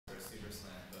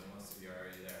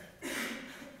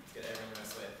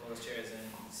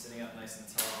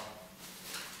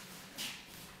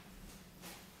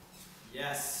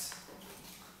Yes.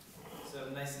 So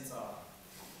nice and tall.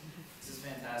 This is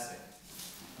fantastic.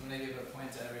 I'm going to give a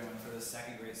point to everyone for the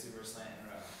second great super slant in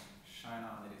a row. Shine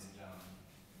on, ladies and gentlemen.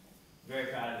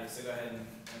 Very proud of you, so go ahead and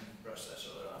brush that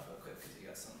shoulder off real quick because you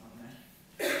got something on there.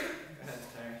 Go ahead,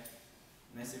 Terry.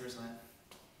 Nice super slant.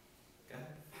 Go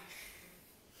ahead.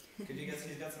 Could you get,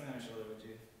 he's got something on his shoulder, would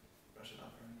you brush it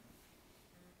off for me?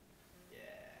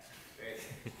 Yeah, very good.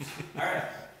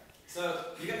 Alright,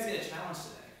 so you guys get a challenge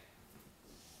today.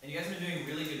 And you guys have been doing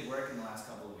really good work in the last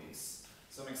couple of weeks.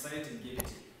 So I'm excited to give it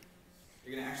to you.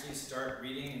 You're going to actually start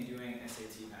reading and doing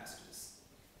SAT passages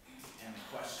and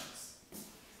questions.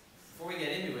 Before we get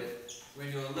into it, we're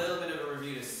going to do a little bit of a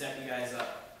review to set you guys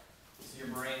up so your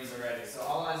brains are ready. So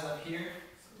all eyes up here,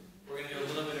 we're going to do a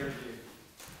little bit of review.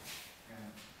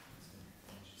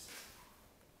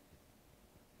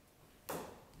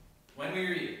 When we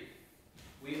read,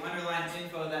 we underline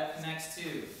info that connects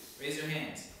to. Raise your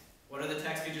hands. What are the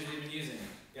text features we've been using?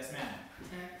 Yes, ma'am.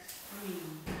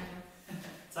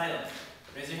 Title.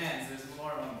 Raise your hands. There's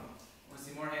more of them. Want to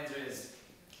see more hands raised?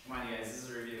 Come on, you guys. This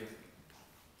is a review.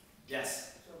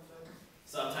 Yes.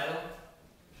 Subtitle.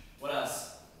 What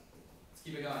else? Let's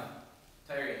keep it going.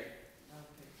 Tyree.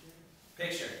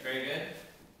 Picture. Very good.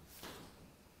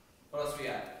 What else we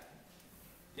got?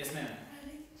 Yes, ma'am.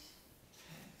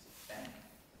 Bang.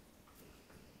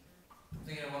 I'm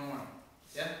thinking of one more.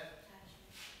 Yeah?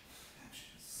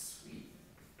 Sweet.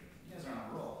 You guys are on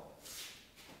a roll.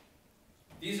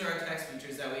 These are our text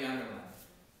features that we underline.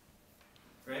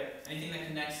 Right? Anything that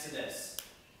connects to this.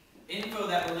 Info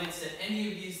that relates to any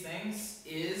of these things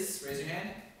is, raise your hand.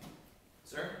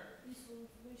 Sir? Useful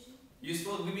information.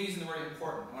 Useful. We've been using the word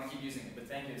important. I want to keep using it, but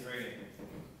thank you. It's very good.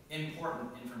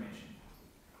 Important information.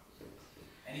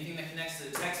 Anything that connects to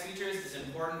the text features is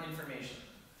important information.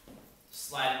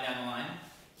 Slide it down the line.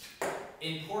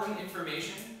 Important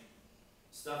information,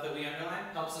 stuff that we underline,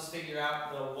 helps us figure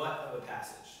out the what of a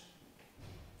passage.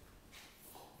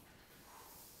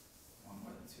 One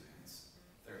more than two hands.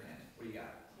 Third hand. What do you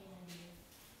got?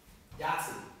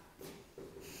 Yahtzee.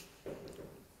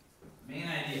 Main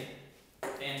idea.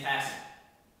 Fantastic.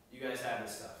 You guys have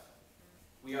this stuff.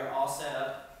 We are all set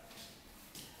up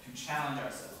to challenge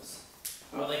ourselves.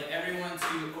 I would like everyone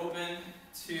to open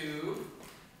to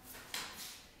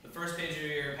the first page of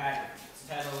your packet.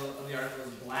 The title of the article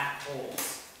is Black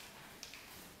Holes.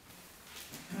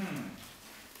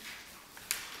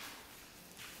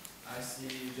 I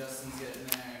see Justin's getting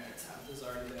there. Tabitha's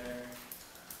already there.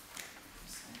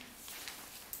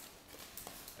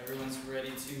 Everyone's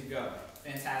ready to go.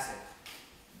 Fantastic.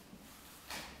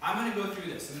 I'm going to go through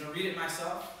this. I'm going to read it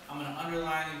myself. I'm going to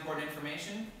underline the important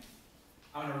information.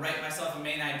 I'm going to write myself a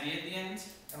main idea at the end,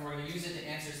 and we're going to use it to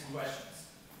answer some questions.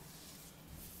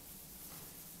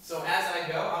 So as I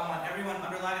go, I want everyone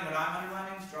underlining what I'm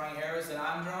underlining, drawing arrows that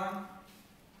I'm drawing.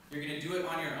 You're going to do it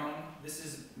on your own. This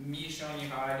is me showing you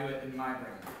how I do it in my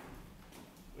brain,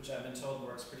 which I've been told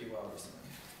works pretty well recently.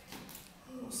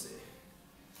 We'll see.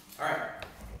 All right.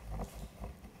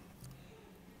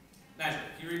 Nigel,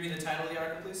 can you read me the title of the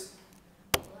article, please?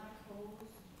 Black holes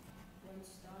when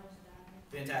stars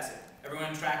die. Fantastic.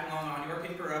 Everyone track along on your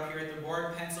paper up here at the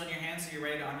board, pencil in your hand so you're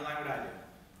ready to underline what I do.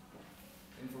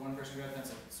 And for one person, grab a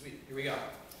pencil. Sweet. Here we go.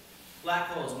 Black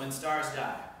holes when stars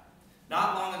die.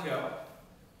 Not long ago,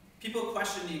 people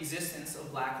questioned the existence of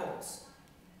black holes.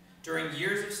 During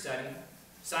years of study,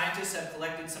 scientists have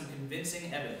collected some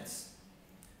convincing evidence.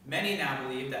 Many now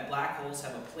believe that black holes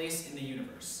have a place in the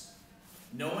universe.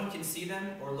 No one can see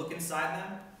them or look inside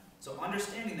them, so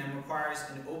understanding them requires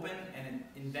an open and an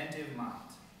inventive mind.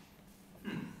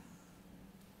 Let's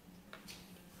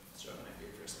show my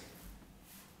beard for a second.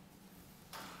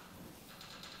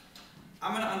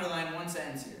 I'm going to underline one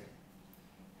sentence here.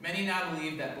 Many now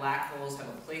believe that black holes have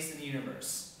a place in the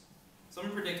universe.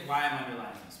 Someone predict why I'm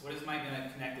underlining this. What is Mike going to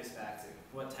connect this back to?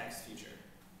 What text feature?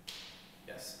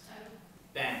 Yes? Title.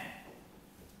 Bang.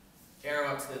 Arrow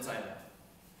up to the title.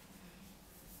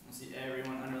 I'll see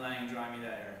everyone underlining and drawing me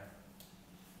that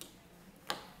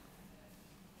arrow.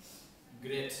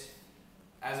 Great.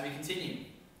 As we continue.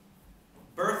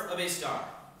 Birth of a star.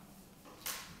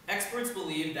 Experts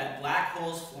believe that black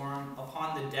holes form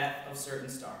upon the death of certain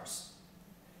stars.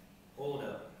 Hold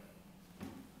up.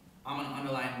 I'm going to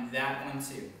underline that one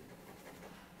too.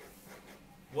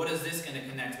 What is this going to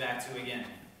connect back to again?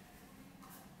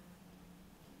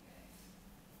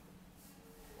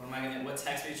 What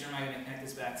text feature am I going to connect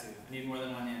this back to? I need more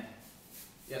than one hand.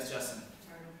 Yes, Justin?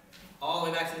 Title. All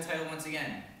the way back to the title once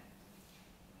again.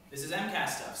 This is MCAS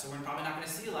stuff, so we're probably not going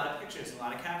to see a lot of pictures and a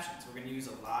lot of captions. We're going to use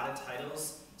a lot of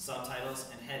titles, subtitles,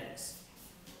 and headings.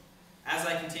 As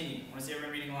I continue, I want to see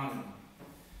everyone reading along with me.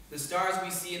 The stars we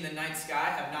see in the night sky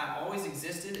have not always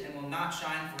existed and will not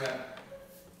shine forever.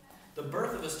 The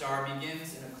birth of a star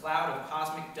begins in a cloud of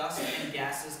cosmic dust and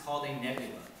gases called a nebula.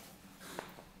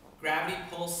 Gravity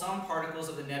pulls some particles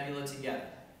of the nebula together.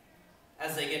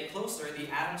 As they get closer, the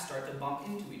atoms start to bump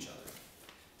into each other.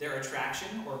 Their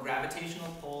attraction, or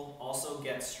gravitational pull, also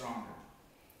gets stronger.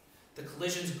 The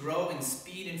collisions grow in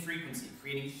speed and frequency,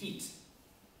 creating heat.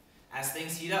 As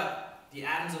things heat up, the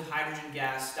atoms of hydrogen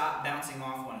gas stop bouncing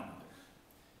off one another.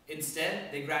 Instead,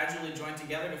 they gradually join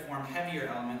together to form heavier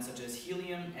elements such as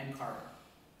helium and carbon.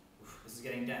 Oof, this is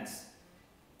getting dense.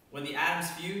 When the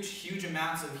atoms fuse, huge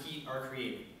amounts of heat are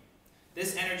created.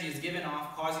 This energy is given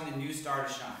off, causing the new star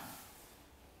to shine.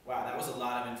 Wow, that was a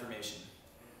lot of information.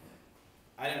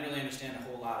 I didn't really understand a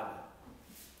whole lot of it.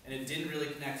 And it didn't really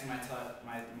connect to my title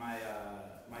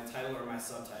or my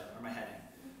subtitle or my heading.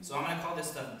 So I'm going to call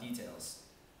this stuff details.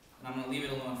 And I'm going to leave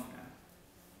it alone for now.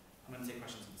 I'm going to take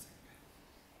questions in a second.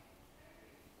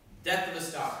 Death of a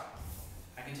star.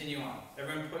 I continue on.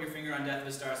 Everyone put your finger on death of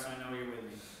a star so I know you're with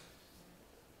me.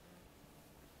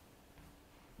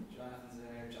 Jonathan's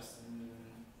there, Justin.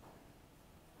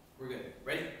 We're good.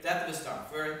 Ready? Death of a star.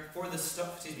 For a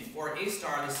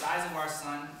star the size of our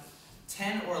sun,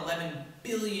 10 or 11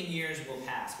 billion years will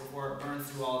pass before it burns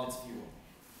through all of its fuel.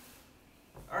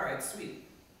 Alright, sweet.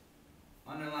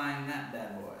 Underline that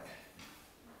bad boy.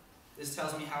 This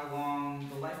tells me how long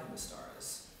the life of the star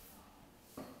is.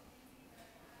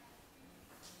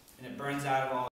 And it burns out of all